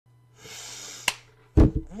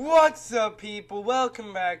What's up, people?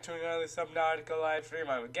 Welcome back to another Subnautica live stream.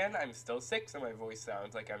 I'm still sick, so my voice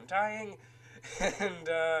sounds like I'm dying. And,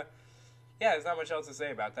 yeah, there's not much else to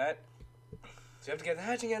say about that. So you have to get the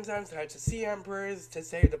hatching enzymes to hatch the Sea Empress, to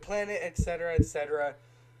save the planet, etc., etc.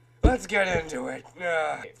 Let's get into it.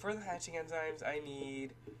 Okay, for the hatching enzymes, I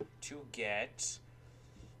need to get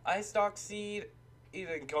ice stalk seed.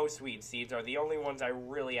 Even ghostweed seeds are the only ones I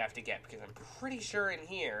really have to get, because I'm pretty sure in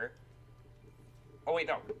here... Oh, wait,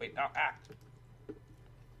 no. Wait, no.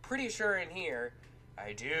 Pretty sure in here,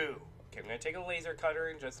 I do. Okay, I'm going to take a laser cutter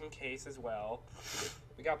in just in case as well.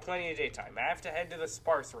 We got plenty of daytime. I have to head to the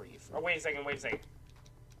sparse reef. Oh, wait a second.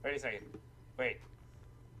 Wait.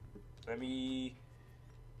 Let me...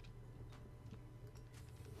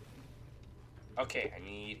 Okay, I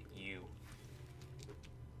need you.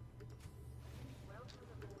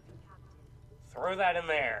 Throw that in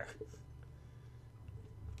there.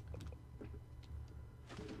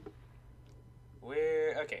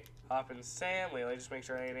 Okay, hop in Sam. Wait, let me just make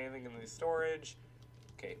sure I ain't anything in the storage.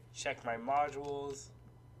 Okay, check my modules.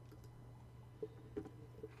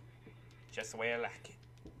 Just the way I like it.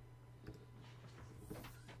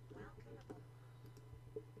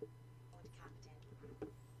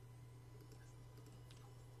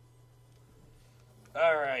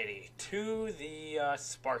 Alrighty, to the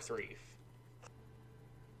sparse reef.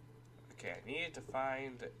 Okay, I need to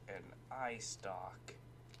find an eye stalk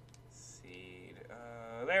seed.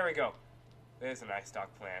 There we go. There's an eye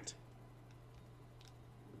stalk plant.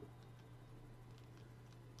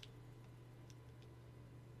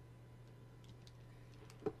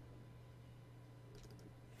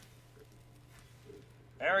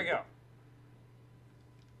 There we go.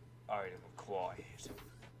 Alright, I'm quiet. It's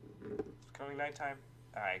coming nighttime.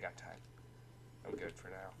 I got time. I'm good for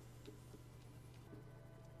now.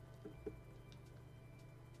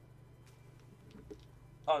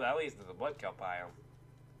 Oh, that leads to the blood kelp biome.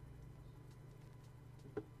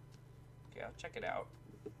 Okay, I'll check it out.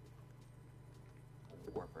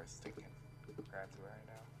 Warper stinking. Grab them right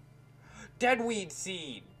now. Deadweed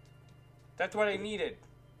seed! That's what I needed.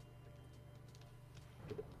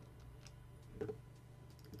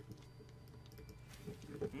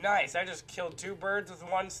 Nice, I just killed 2 birds with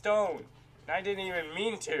 1 stone. And I didn't even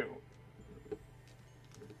mean to.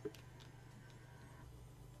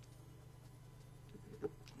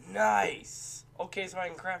 Nice! Okay, so I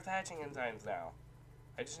can craft hatching enzymes now.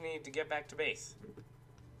 I just need to get back to base.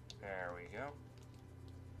 There we go.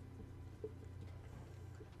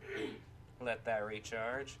 Let that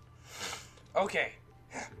recharge. Okay.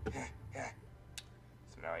 So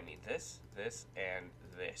now I need this, this, and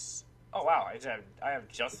this. Oh wow, I have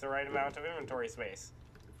just the right amount of inventory space.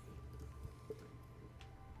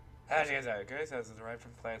 Hatching enzyme. Okay, so this is derived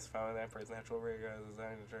from plants found in the Emperor's natural rigor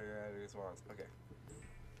designed to trigger response. Okay.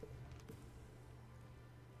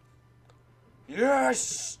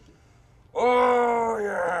 Yes! Oh,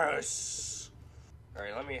 yes!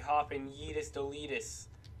 Alright, let me hop in Yeetus Deletus.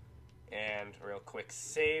 And real quick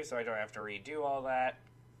save so I don't have to redo all that.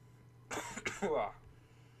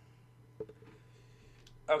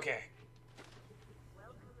 Okay.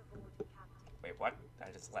 Wait, what?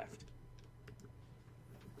 I just left.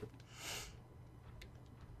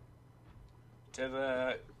 To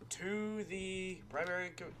the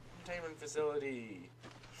primary containment facility.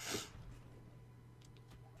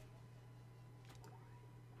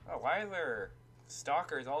 Oh, why are there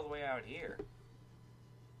stalkers all the way out here?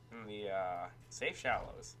 In the, safe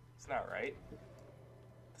shallows. It's not right.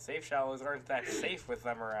 The safe shallows aren't that safe with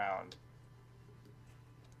them around.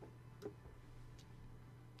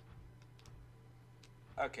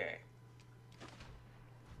 Okay.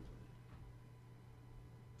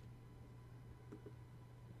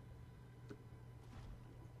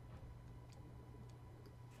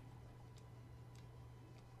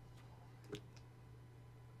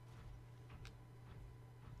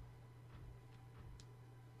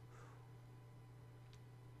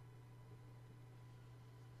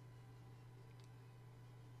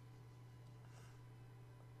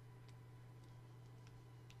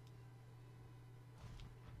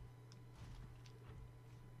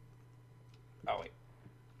 Oh, wait.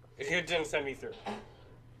 It didn't send me through.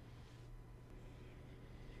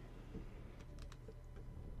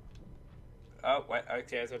 Oh, what?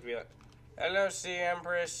 Okay, I was about to be like, hello, Sea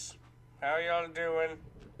Empress. How y'all doing?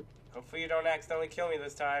 Hopefully you don't accidentally kill me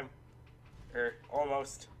this time. Or,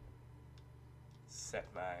 almost. Set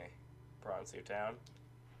my prawn suit down.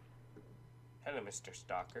 Hello, Mr.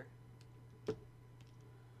 Stalker.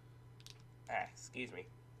 Excuse me.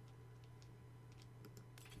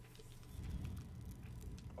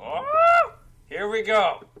 Oh! Here we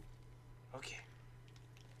go. Okay.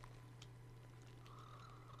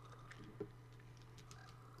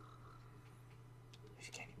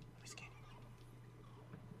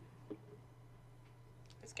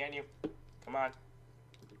 scan you. Come on.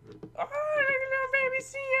 Oh, look at little baby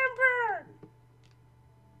Sea Emperor!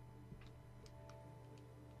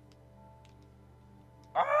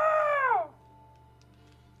 Oh!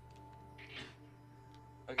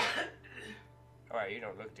 Okay. Alright, you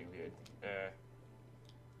don't look too good.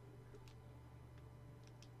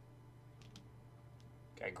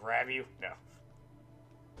 Can I grab you? No.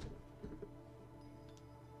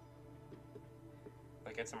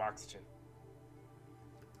 Let's get some oxygen.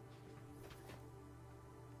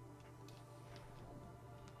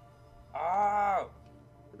 Oh!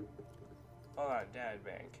 Hold on, dad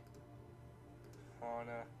bank.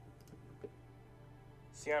 Fauna.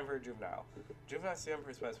 Sea Emperor juvenile. Juvenile Sea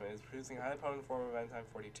Emperor specimen is producing a highly potent form of enzyme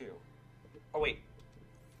 42. Oh, wait.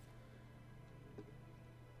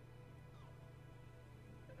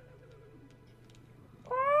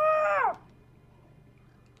 Ah!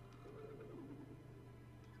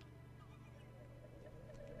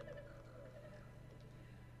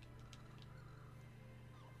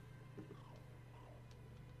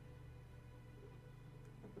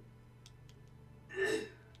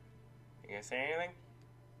 You gonna say anything?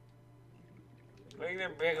 Look at their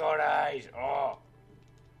big old eyes. Oh.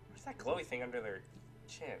 What's that glowy thing under their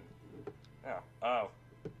chin? Oh. Oh.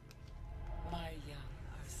 My young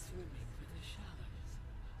are swimming for the shallows.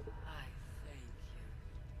 I thank you.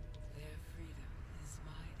 Their freedom is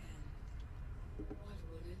my end. What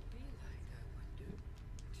will it be like, I wonder,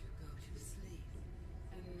 to go to sleep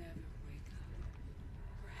and never wake up?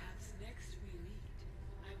 Perhaps next we meet,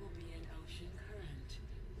 I will be an ocean current,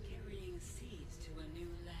 carrying seeds to a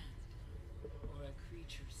new land. Or a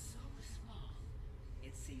creature so small,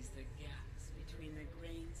 it sees the gaps between the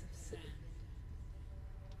grains of sand.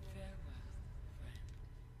 Farewell, friend.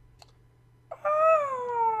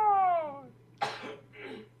 Oh!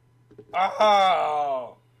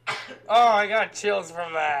 Oh! Oh, I got chills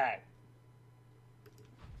from that.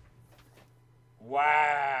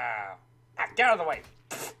 Wow. Ah, get out of the way.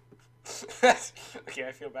 Okay,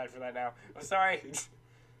 I feel bad for that now. I'm sorry.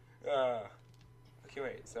 Okay,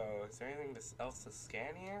 wait. So, is there anything else to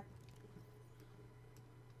scan here?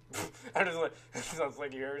 I just like, it sounds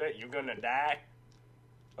like you heard it. You're gonna die.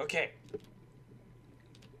 Okay.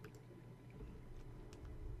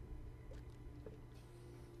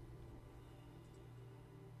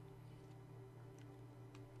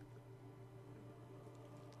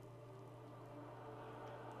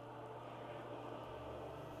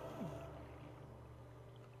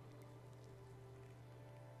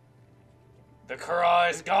 The Kharaa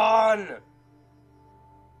is gone!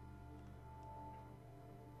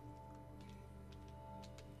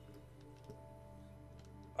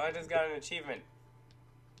 Oh, I just got an achievement.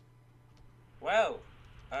 Well,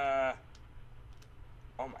 oh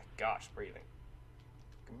my gosh, breathing.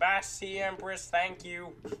 Goodbye, Sea Empress, thank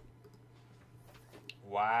you.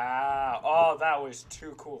 Wow. Oh, that was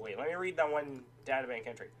too cool. Wait, let me read that one databank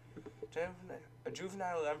entry. A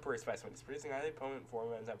juvenile emperor specimen is producing a highly potent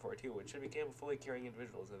form of enzyme 42, which should be capable of fully curing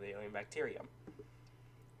individuals of the alien bacterium.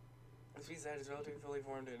 The species that is relatively fully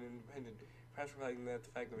formed and independent, perhaps reflecting that the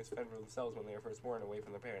fact that they fend for themselves when they are first born away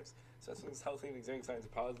from their parents. Specimens healthy and exhibiting signs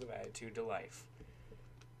of positive attitude to life.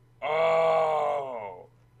 Oh!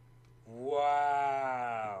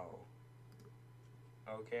 Wow!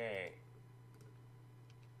 Okay.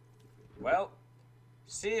 Well,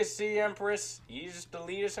 see you, Sea Empress. Aegis,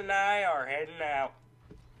 Deletus, and I are heading out.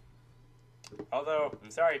 Although,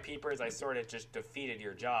 I'm sorry, peepers, I sort of just defeated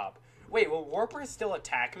your job. Wait, will warpers still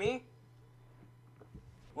attack me?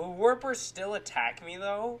 Will warpers still attack me,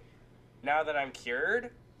 though? Now that I'm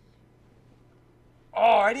cured?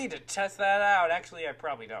 Oh, I need to test that out. Actually, I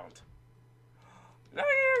probably don't. Look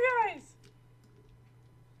at you guys!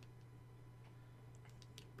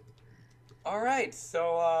 Alright,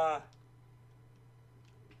 so,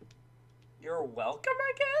 you're welcome,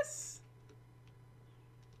 I guess?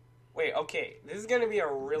 Wait, okay, this is gonna be a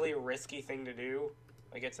really risky thing to do.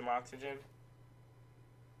 Like, get some oxygen.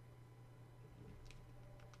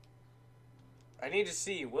 I need to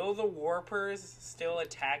see, will the warpers still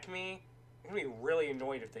attack me? I'm gonna be really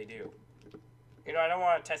annoyed if they do. You know, I don't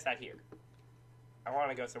want to test that here. I want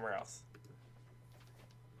to go somewhere else.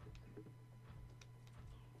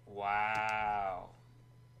 Wow.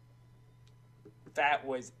 That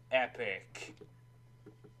was epic.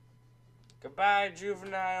 Goodbye,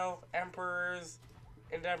 juvenile emperors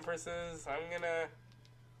and empresses. I'm gonna...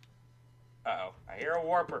 Uh-oh. I hear a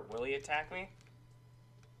warper. Will he attack me?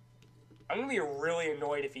 I'm gonna be really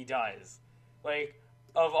annoyed if he does. Like,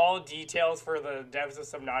 of all details for the devs of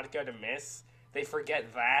Subnautica to miss, they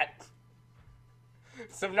forget that.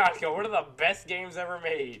 Subnautica, one of the best games ever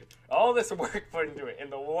made. All this work put into it,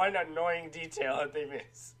 and the one annoying detail that they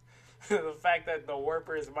miss. The fact that the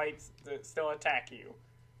warpers might still attack you.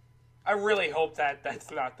 I really hope that that's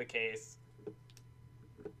not the case.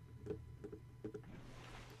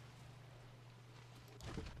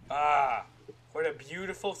 Ah, what a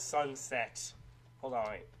beautiful sunset. Hold on,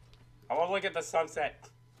 wait. I want to look at the sunset.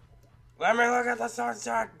 Let me look at the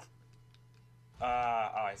sunset! Oh,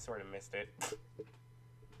 I sort of missed it.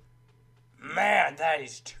 Man, that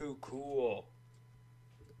is too cool.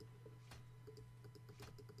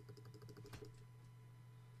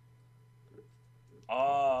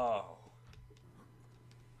 Oh.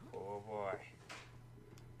 Oh boy.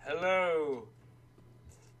 Hello.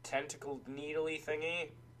 Tentacled needly thingy.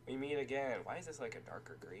 We meet again. Why is this like a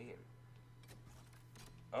darker green?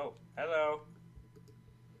 Oh, hello.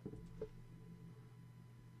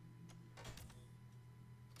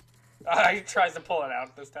 He tries to pull it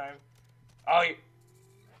out this time. Oh, he...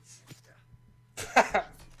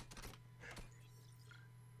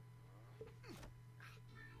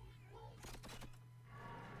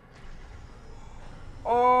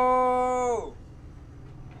 Oh!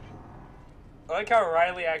 I like how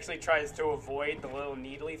Riley actually tries to avoid the little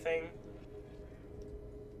needly thing.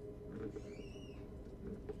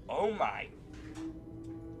 Oh my.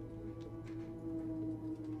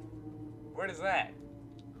 What is that?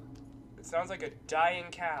 It sounds like a dying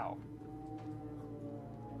cow.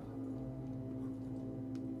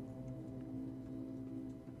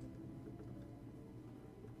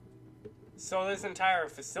 So this entire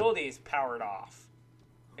facility is powered off.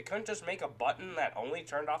 They couldn't just make a button that only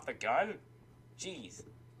turned off the gun? Jeez.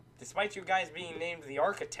 Despite you guys being named the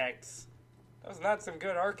architects, that was not some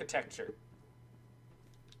good architecture.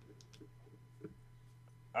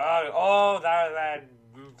 That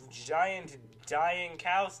giant dying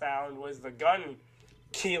cow sound was the gun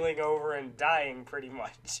keeling over and dying pretty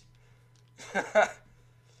much. Look at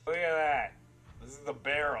that. This is the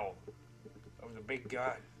barrel of the big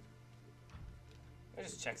gun. Let me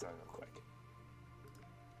just check something real quick.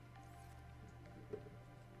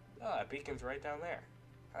 Oh, that beacon's right down there.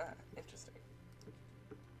 Ah, interesting.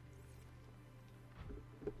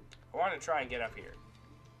 I want to try and get up here.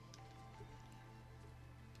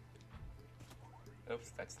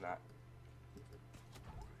 Oops, that's not.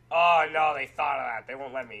 Oh, no, they thought of that. They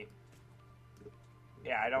won't let me.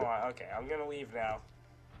 Yeah, I don't want... Okay, I'm gonna leave now.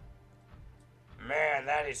 Man,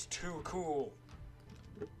 that is too cool.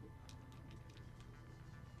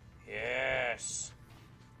 Yes.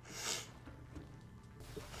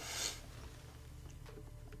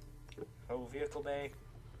 Oh, vehicle bay.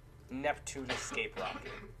 Neptune escape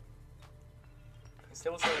rocket.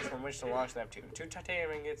 Stable cells from which to launch Neptune. 2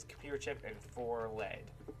 titanium ingots, computer chip, and 4 lead.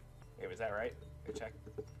 Wait, was that right? Let me check.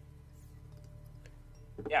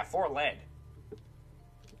 Yeah, 4 lead.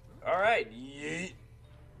 Alright, yeet.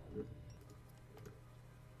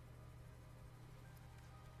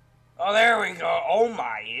 Oh, there we go. Oh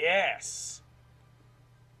my, yes.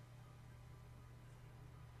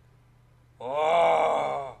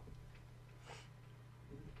 Oh.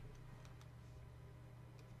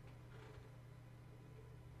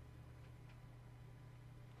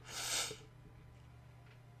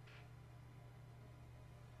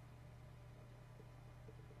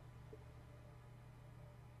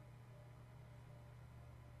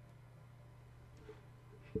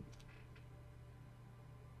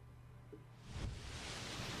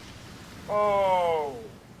 Oh,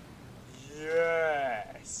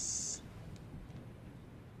 yes.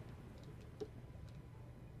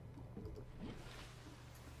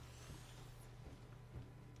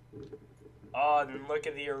 Oh, and look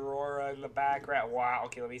at the aurora in the background. Wow,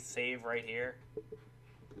 okay, let me save right here.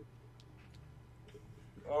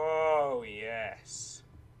 Oh, yes.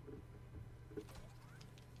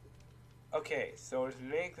 Okay, so to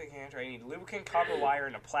make the canter, I need lubricant, copper wire,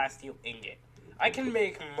 and a plasteel ingot. I can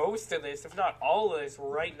make most of this, if not all of this,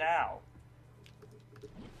 right now.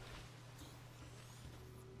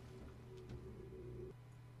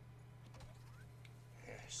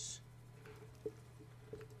 Yes.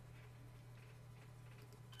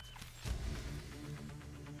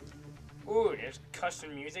 Ooh, there's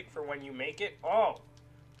custom music for when you make it. Oh.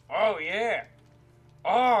 Oh, yeah.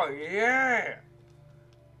 Oh, yeah.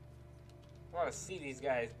 I want to see these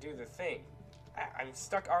guys do the thing. I'm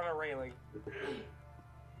stuck on a railing. Oh,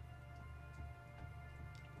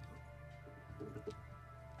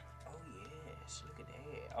 yes. Look at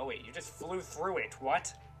that. Oh, wait. You just flew through it.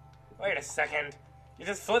 What? Wait a second. You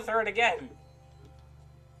just flew through it again.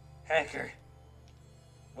 Hacker.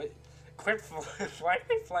 What? Quit. Why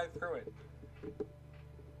did I fly through it?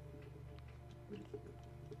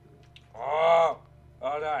 Oh!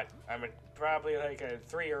 Hold on. I'm probably like a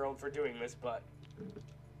 3-year-old for doing this, but...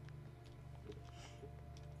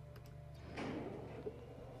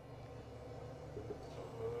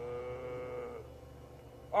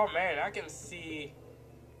 Oh man, I can see...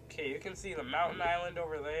 Okay, you can see the mountain island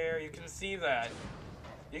over there. You can see that.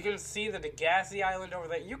 You can see the Degassi Island over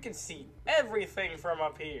there. You can see everything from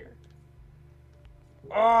up here.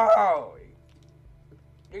 Oh!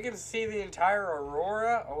 You can see the entire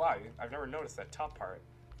aurora. Oh wow, I've never noticed that top part.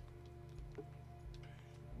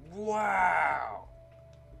 Wow!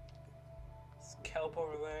 There's kelp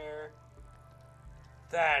over there.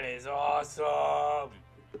 That is awesome!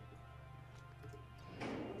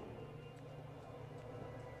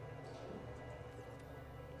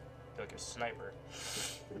 Like a sniper.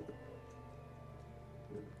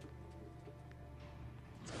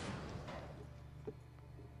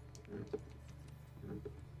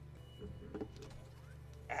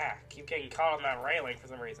 Keep getting caught on that railing for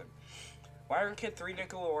some reason. Wire kit, 3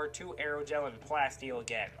 nickel ore, 2 aerogel, and plasteel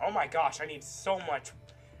again. Oh my gosh, I need so much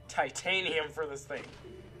titanium for this thing.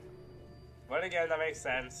 But again, that makes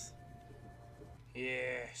sense.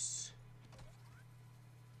 Yes.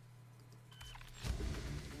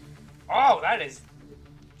 Oh, that is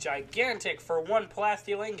gigantic for 1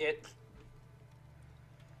 plasteel ingot.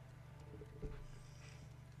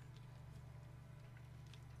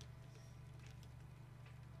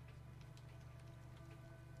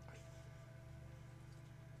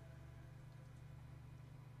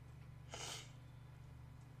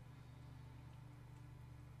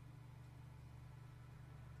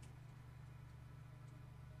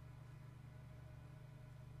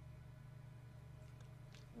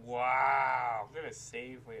 Wow. I'm gonna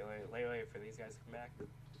save. Wait for these guys to come back.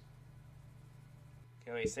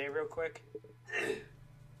 Okay, let me save real quick.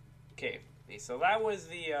 Okay, so that was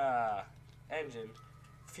the engine.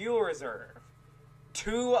 Fuel reserve.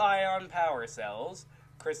 2 ion power cells.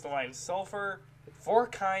 Crystalline sulfur. 4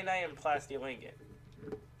 kyanite and plasteel ingot.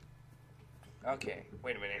 Okay,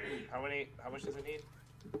 wait a minute. How much does it need?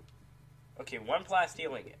 Okay, 1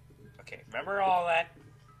 plasteel ingot. Okay, remember all that?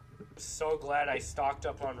 So glad I stocked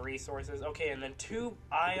up on resources. Okay, and then 2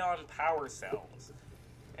 ion power cells.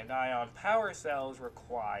 And ion power cells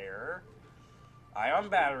require ion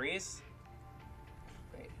batteries.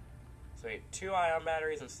 Wait, 2 ion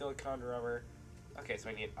batteries and silicon rubber. Okay, so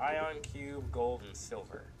I need ion cube, gold, and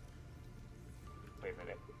silver. Wait a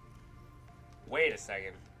minute. Wait a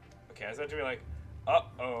second. Okay, I was about to be like,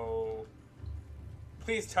 uh-oh.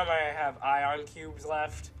 Please tell me I have ion cubes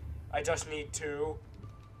left. I just need 2.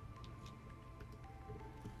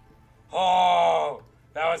 Oh,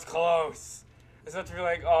 that was close. I was about to be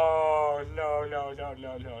like, oh, no.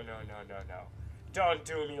 Don't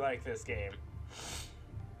do me like this, game.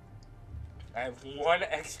 I have 1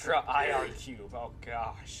 extra ion cube. Oh,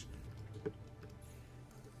 gosh.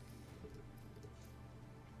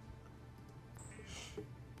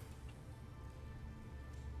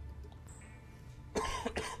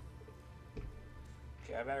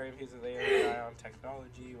 Okay, I better infuse with ion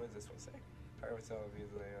technology. What does this one say? Power cell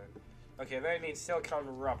infused with ion. Okay, then I need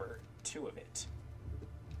silicon rubber. 2 of it.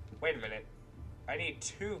 Wait a minute. I need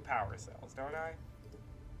 2 power cells, don't I?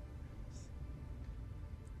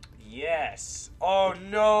 Yes. Oh,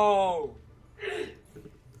 no.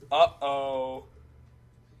 Uh-oh.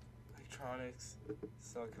 Electronics.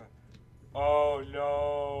 Silicon. Oh,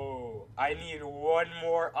 no. I need 1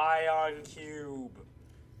 more ion cube.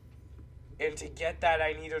 And to get that,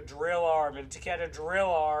 I need a drill arm. And to get a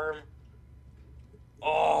drill arm...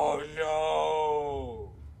 Oh,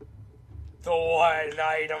 no. The 1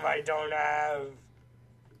 item I don't have.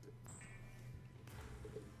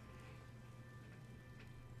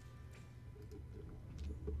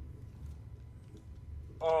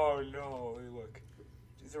 Oh, no. Look.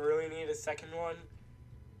 Does it really need a second one?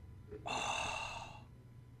 Oh.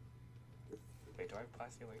 Wait, do I have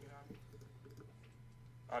plastic on me?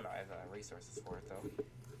 Oh, no. I have resources for it, though.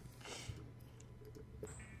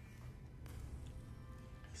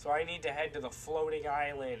 So I need to head to the floating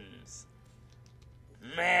islands.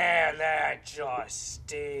 Man, that just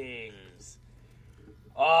stings.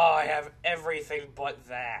 Oh, I have everything but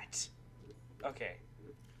that. Okay.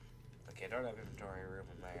 Okay, I don't have inventory room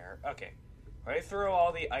in there. Okay. I throw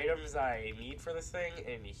all the items I need for this thing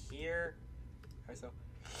in here. So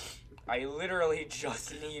I literally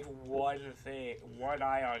just need 1 thing, 1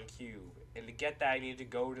 ion cube. And to get that, I need to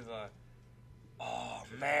go to the... Oh,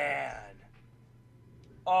 man.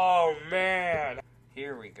 Oh, man.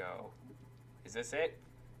 Here we go. Is this it?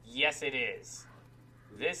 Yes, it is.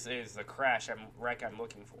 This is the wreck I'm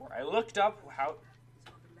looking for. I looked up how...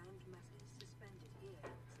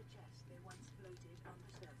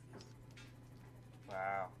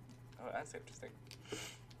 Wow. Oh, that's interesting.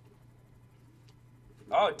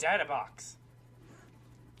 Oh, data box.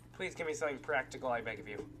 Please give me something practical, I beg of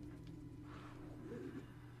you.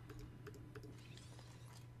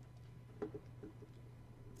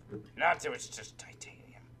 Not so it's just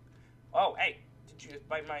titanium. Oh, hey, did you just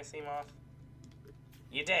bite my seam off?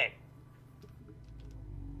 You did.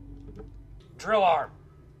 Drill arm.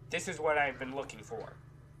 This is what I've been looking for.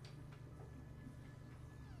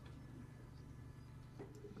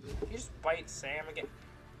 You just bite Sam again.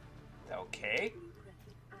 Okay.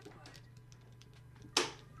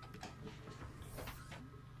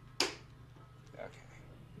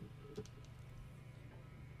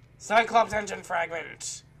 Cyclops engine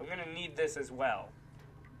fragment. I'm gonna need this as well.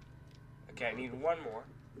 Okay, I need one more.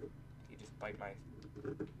 You just bite my...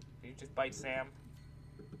 Did you just bite Sam?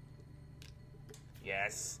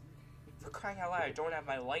 Yes. For crying out loud, I don't have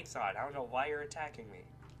my lights on. I don't know why you're attacking me.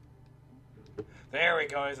 There we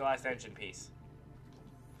go, there's the last engine piece.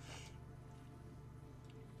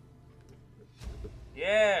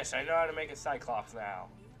 Yes, I know how to make a Cyclops now.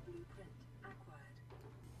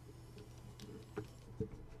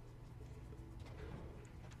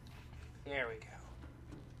 There we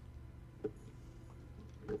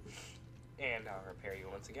go. And I'll repair you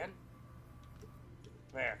once again.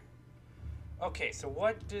 There. Okay, so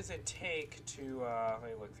what does it take to, let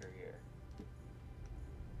me look through here.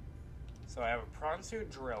 So I have a prawn suit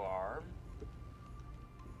drill arm.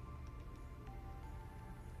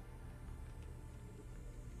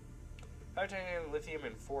 Titanium, lithium,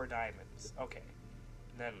 and 4 diamonds. Okay.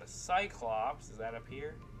 And then the Cyclops, is that up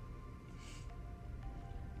here?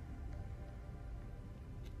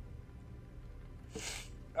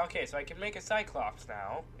 Okay, so I can make a Cyclops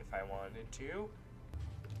now, if I wanted to.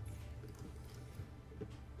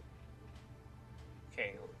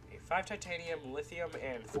 Okay, 5 titanium, lithium,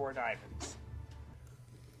 and 4 diamonds.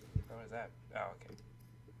 What is that? Oh, okay.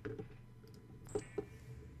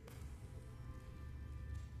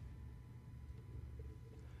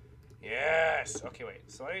 Yes! Okay, wait.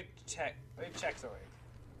 So let me check something.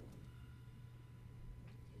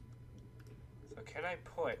 So can I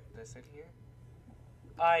put this in here?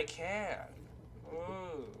 I can.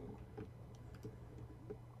 Ooh.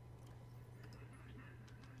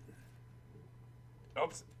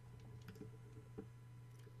 Oops.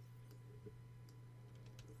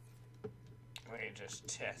 Let me just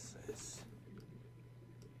test this.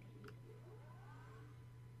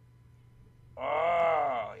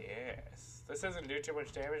 Oh, yes. This doesn't do too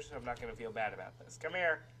much damage, so I'm not going to feel bad about this. Come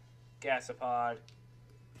here, gasopod.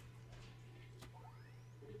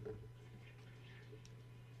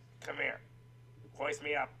 Come here. Hoist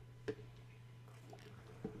me up.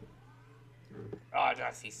 Oh, no,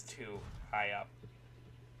 he's too high up.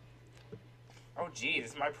 Oh,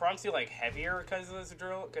 geez. Is my prawn suit, like, heavier because of this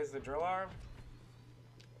drill? Because of the drill arm?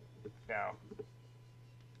 No.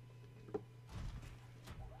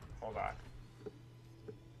 Hold on.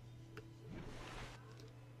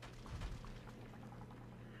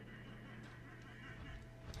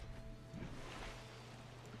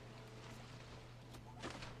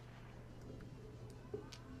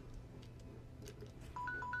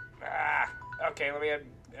 Okay, let me add...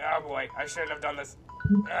 Oh boy, I shouldn't have done this.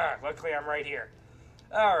 Luckily I'm right here.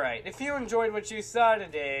 Alright, if you enjoyed what you saw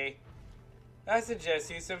today, I suggest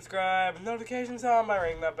you subscribe, notifications on by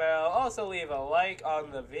ring the bell, also leave a like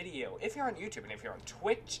on the video. If you're on YouTube and if you're on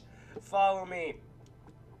Twitch, follow me.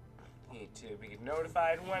 You need to be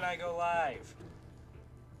notified when I go live.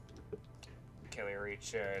 Can we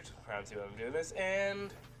reach round 2 of doing this,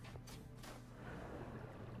 and...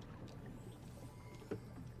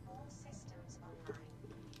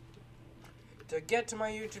 To get to my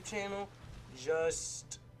YouTube channel,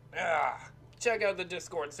 just check out the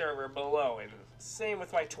Discord server below, and same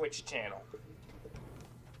with my Twitch channel.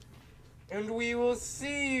 And we will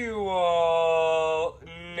see you all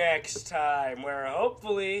next time, where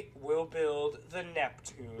hopefully we'll build the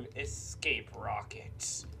Neptune escape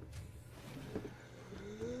rocket.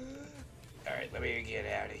 Alright, let me get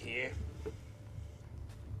out of here.